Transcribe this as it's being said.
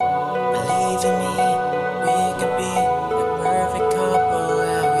believe in me, we could be the perfect couple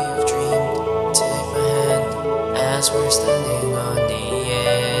that we've dreamed. Take my hand as we're standing on the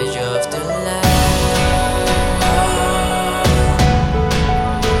edge of the land.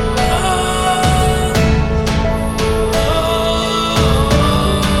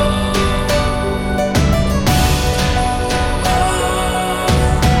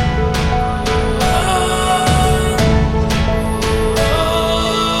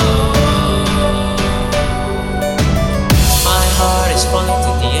 Falling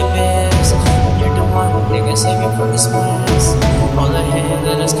to the abyss. You're the one that can save me from this mess. Hold a hand,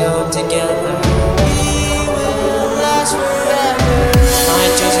 let us go together. We will last forever. My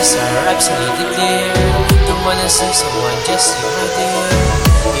choices are absolutely clear. Don't wanna save someone, just you, my dear.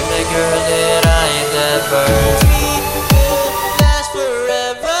 Be my girl that I never. We will last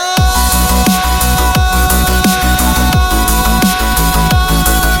forever.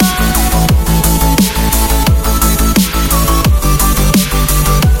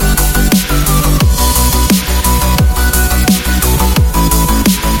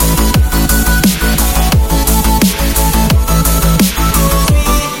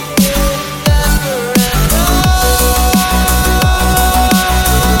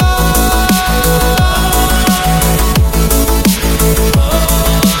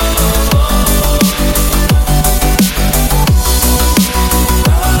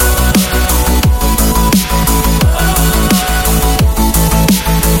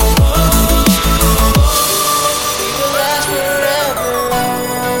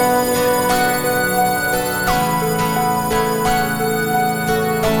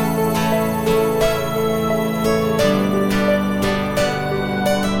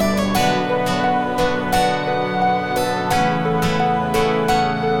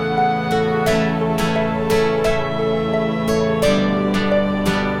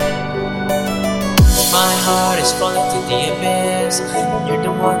 My heart is falling to the abyss. You're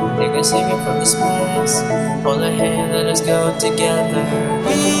the one that can save me from this mess. Hold a hand, let us go together.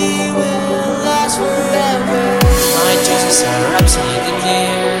 We will last forever. My choices are absolutely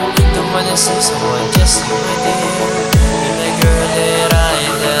clear. Don't wanna save someone, just you, my dear.